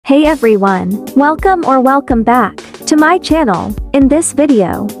Hey everyone, welcome back to my channel. In this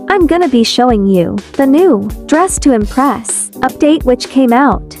video, I'm gonna be showing you the new Dress to Impress update which came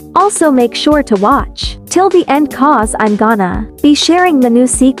out. Also make sure to watch till the end cause I'm gonna be sharing the new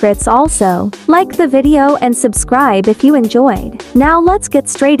secrets also. Like the video and subscribe if you enjoyed. Now let's get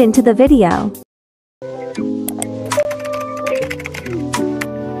straight into the video.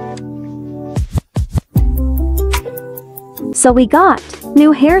 So we got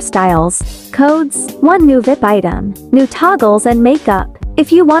new hairstyles, codes, one new VIP item, new toggles and makeup.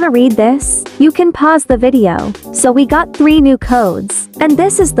 If you wanna read this, you can pause the video. So we got 3 new codes, and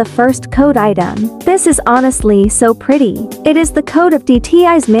this is the first code item. This is honestly so pretty. It is the code of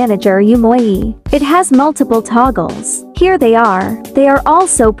DTI's manager Yumoi. It has multiple toggles. Here they are. They are all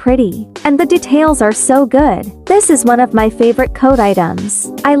so pretty, and the details are so good. This is one of my favorite code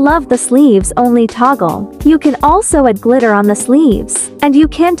items. I love the sleeves only toggle. You can also add glitter on the sleeves, and you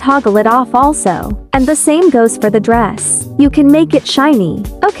can toggle it off also. And the same goes for the dress. You can make it shiny.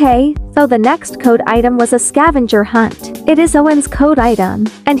 Okay, so the next code item was a scavenger hunt. It is Owen's code item,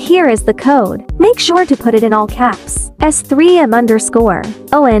 and here is the code. Make sure to put it in all caps.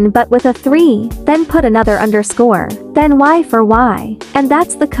 S3M_ Owen but with a 3, then put another underscore, then Y for Y, and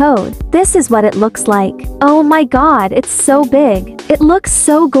that's the code. This is what it looks like. Oh my god, it's so big. It looks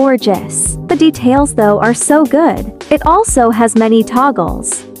so gorgeous. The details though are so good. It also has many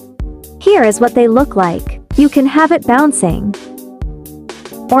toggles. Here is what they look like. You can have it bouncing,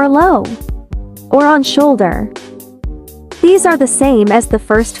 or low, or on shoulder. These are the same as the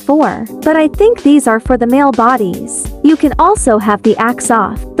first 4, but I think these are for the male bodies. You can also have the axe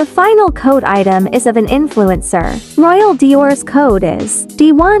off. The final code item is of an influencer. Royal Dior's code is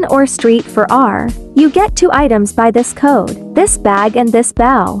D1 or Street for R. You get 2 items by this code, this bag and this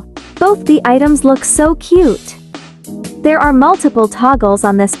bow. Both the items look so cute. There are multiple toggles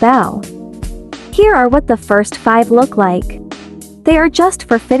on this bow. Here are what the first 5 look like. They are just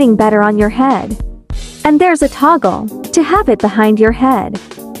for fitting better on your head. And there's a toggle to have it behind your head.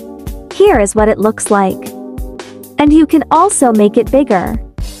 Here is what it looks like. And you can also make it bigger.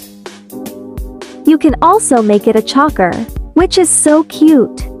 You can also make it a choker, which is so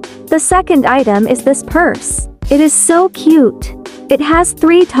cute. The second item is this purse. It is so cute. It has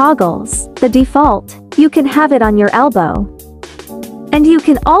 3 toggles. The default, you can have it on your elbow. And you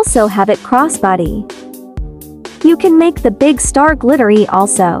can also have it crossbody. You can make the big star glittery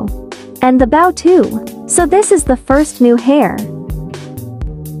also. And the bow too. So this is the first new hair.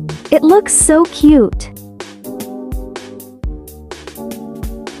 It looks so cute.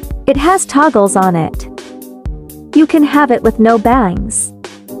 It has toggles on it. You can have it with no bangs,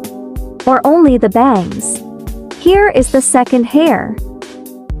 or only the bangs. Here is the second hair.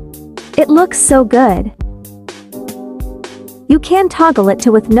 It looks so good. You can toggle it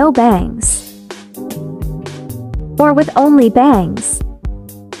to with no bangs, or with only bangs.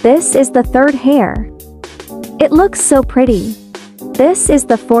 This is the third hair. It looks so pretty. This is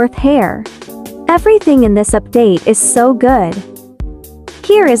the 4th hair. Everything in this update is so good.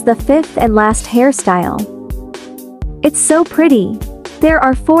 Here is the 5th and last hairstyle. It's so pretty. There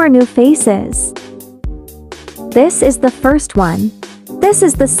are 4 new faces. This is the first one. This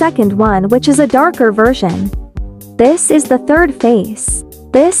is the second one, which is a darker version. This is the 3rd face.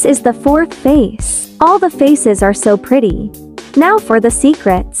 This is the 4th face. All the faces are so pretty. Now for the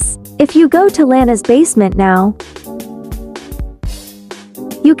secrets. If you go to Lana's basement now,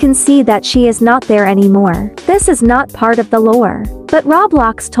 you can see that she is not there anymore. This is not part of the lore, but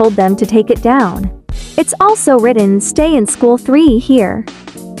Roblox told them to take it down. It's also written stay in school 3 here.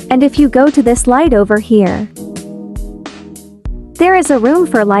 And if you go to this light over here, there is a room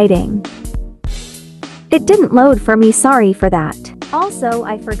for lighting. It didn't load for me, sorry for that. Also,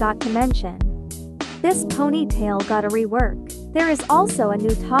 I forgot to mention, this ponytail got a rework. There is also a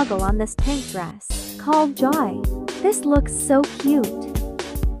new toggle on this tank dress, called Joy. This looks so cute.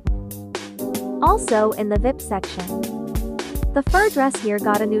 Also in the VIP section, the fur dress here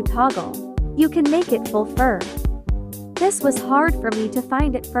got a new toggle. You can make it full fur. This was hard for me to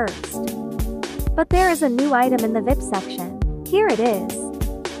find at first, but there is a new item in the VIP section. Here it is.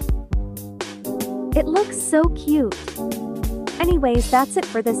 It looks so cute. Anyways, that's it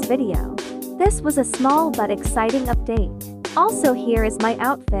for this video. This was a small but exciting update. Also, here is my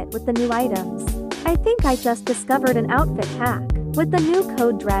outfit with the new items. I think I just discovered an outfit hack with the new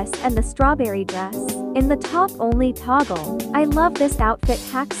code dress and the strawberry dress in the top only toggle. I love this outfit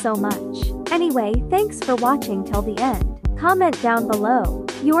hack so much. Anyway, thanks for watching till the end. Comment down below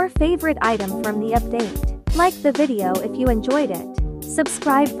your favorite item from the update. Like the video if you enjoyed it.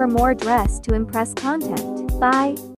 Subscribe for more Dress to Impress content. Bye.